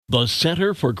The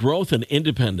Center for Growth and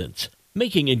Independence,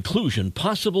 making inclusion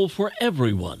possible for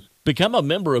everyone. Become a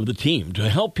member of the team to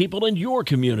help people in your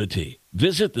community.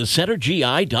 Visit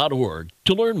thecentergi.org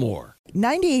to learn more.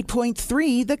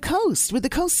 98.3 The Coast with the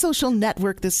Coast Social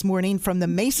Network this morning from the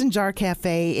Mason Jar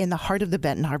Cafe in the heart of the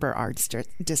Benton Harbor Arts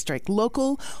District.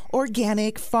 Local,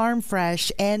 organic, farm fresh,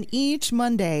 and each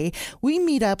Monday we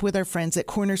meet up with our friends at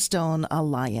Cornerstone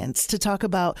Alliance to talk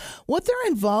about what they're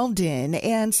involved in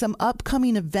and some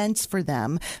upcoming events for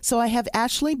them. So I have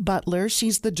Ashley Butler.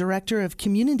 She's the Director of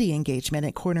Community Engagement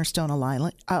at Cornerstone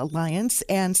Alliance,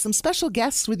 and some special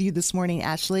guests with you this morning,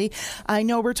 Ashley. I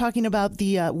know we're talking about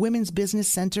the Women's Business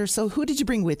Center. So who did you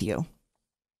bring with you?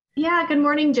 Yeah, good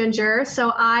morning, Ginger.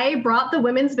 So I brought the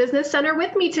Women's Business Center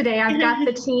with me today. I've got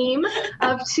the team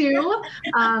of two,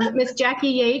 Miss Jackie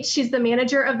Yates, she's the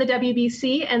manager of the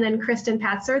WBC, and then Kristen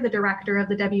Patzer, the director of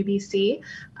the WBC.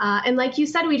 And like you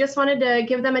said, we just wanted to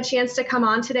give them a chance to come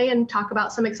on today and talk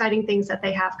about some exciting things that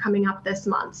they have coming up this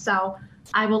month. So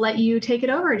I will let you take it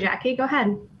over, Jackie. Go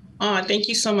ahead. Oh, thank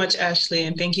you so much, Ashley,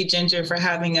 and thank you, Ginger, for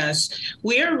having us.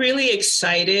 We are really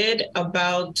excited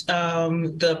about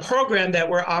the program that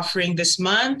we're offering this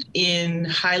month in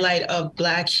highlight of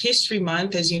Black History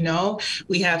Month. As you know,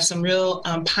 we have some real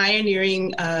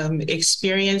pioneering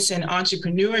experience and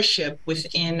entrepreneurship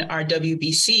within our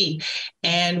WBC.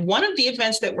 And one of the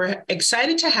events that we're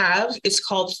excited to have is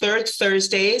called Third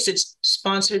Thursdays. It's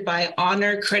sponsored by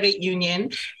Honor Credit Union.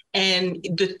 And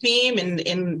the theme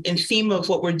and theme of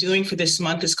what we're doing for this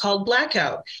month is called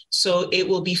Blackout. So it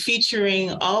will be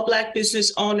featuring all Black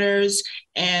business owners,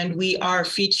 and we are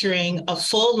featuring a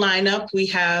full lineup. We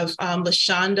have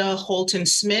LaShonda Holton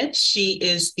Smith. She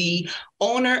is the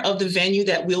owner of the venue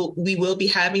that we will be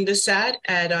having this at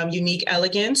Unique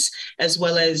Elegance, as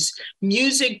well as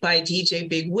music by DJ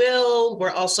Big Will. We're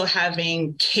also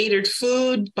having catered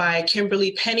food by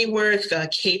Kimberly Pennyworth,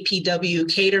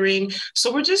 KPW Catering.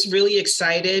 So we're just really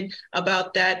excited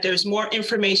about that. There's more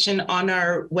information on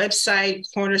our website,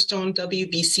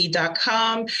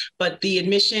 cornerstonewbc.com, but the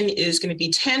admission is going to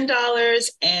be $10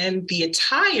 and the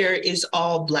attire is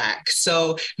all Black.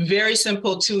 So very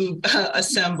simple to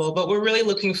assemble, but we're really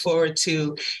looking forward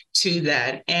to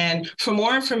that. And for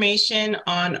more information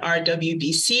on our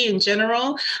WBC in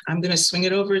general, I'm going to swing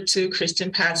it over to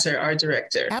Kristen Patzer, our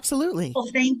director. Absolutely. Well,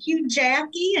 thank you,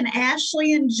 Jackie and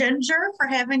Ashley and Ginger, for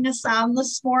having us on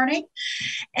this morning.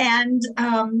 And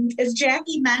as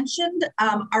Jackie mentioned,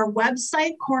 our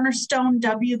website,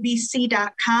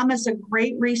 cornerstonewbc.com, is a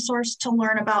great resource to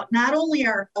learn about not only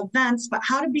our events, but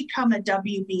how to become a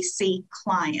WBC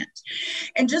client.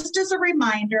 And just as a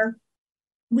reminder,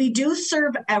 we do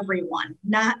serve everyone,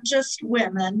 not just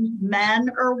women. Men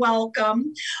are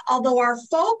welcome, although our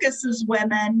focus is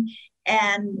women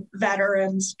and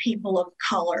veterans, people of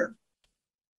color.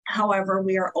 However,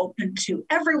 we are open to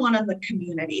everyone in the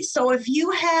community. So if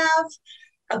you have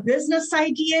a business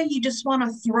idea you just want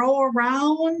to throw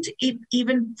around,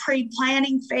 even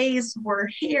pre-planning phase, we're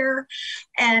here.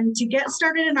 And to get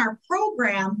started in our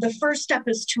program, the first step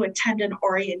is to attend an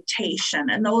orientation.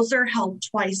 And those are held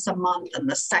twice a month on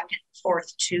the second,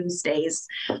 fourth Tuesdays.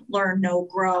 Learn, Know,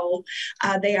 Grow.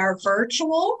 They are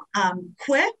virtual,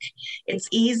 quick, it's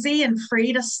easy and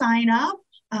free to sign up.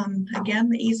 Again,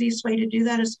 the easiest way to do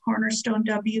that is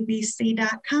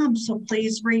cornerstonewbc.com. So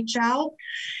please reach out.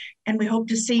 And we hope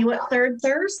to see you at Third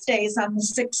Thursdays on the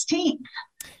 16th.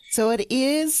 So it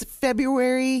is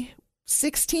February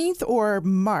 16th or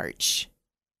March?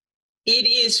 It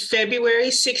is February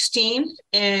 16th,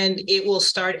 and it will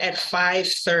start at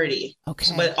 5:30.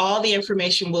 Okay. But all the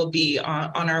information will be on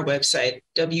our website,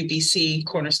 WBC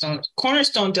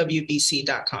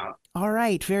cornerstonewbc.com. All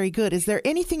right, very good. Is there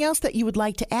anything else that you would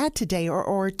like to add today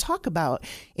or talk about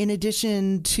in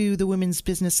addition to the Women's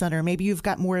Business Center? Maybe you've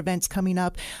got more events coming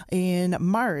up in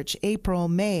March, April,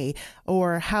 May,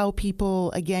 or how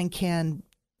people, again, can,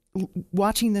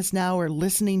 watching this now or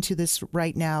listening to this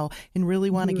right now and really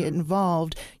want to get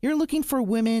involved. You're looking for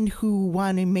women who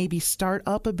want to maybe start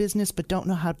up a business but don't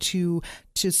know how to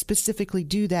specifically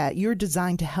do that. You're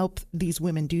designed to help these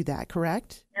women do that,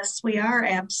 correct? Yes, we are.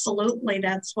 Absolutely.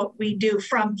 That's what we do,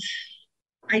 from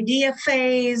idea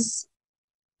phase,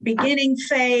 beginning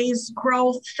phase,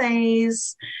 growth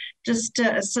phase, just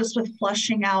to assist with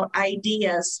fleshing out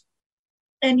ideas.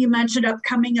 And you mentioned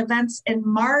upcoming events in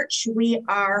March. We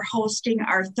are hosting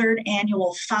our 3rd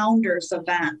annual Founders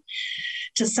event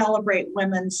to celebrate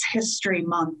Women's History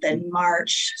Month in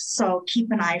March. So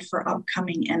keep an eye for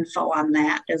upcoming info on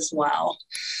that as well.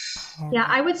 Yeah,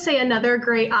 I would say another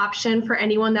great option for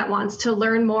anyone that wants to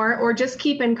learn more or just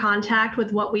keep in contact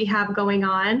with what we have going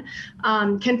on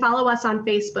can follow us on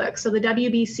Facebook. So the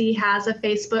WBC has a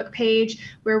Facebook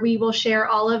page where we will share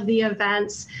all of the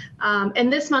events.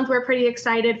 And this month, we're pretty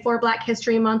excited for Black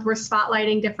History Month. We're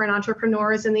spotlighting different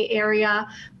entrepreneurs in the area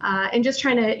and just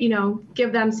trying to,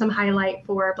 give them some highlight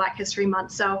for Black History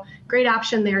Month. So great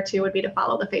option there, too, would be to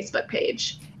follow the Facebook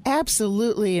page.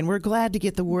 Absolutely, and we're glad to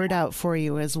get the word out for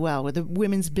you as well with the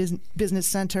Women's Business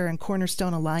Center and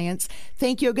Cornerstone Alliance.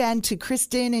 Thank you again to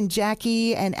Kristen and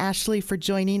Jackie and Ashley for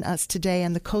joining us today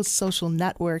on the Coast Social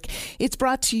Network. It's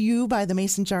brought to you by the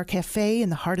Mason Jar Cafe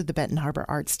in the heart of the Benton Harbor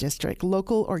Arts District.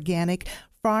 Local, organic,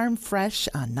 farm fresh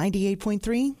on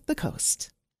 98.3 The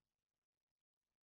Coast.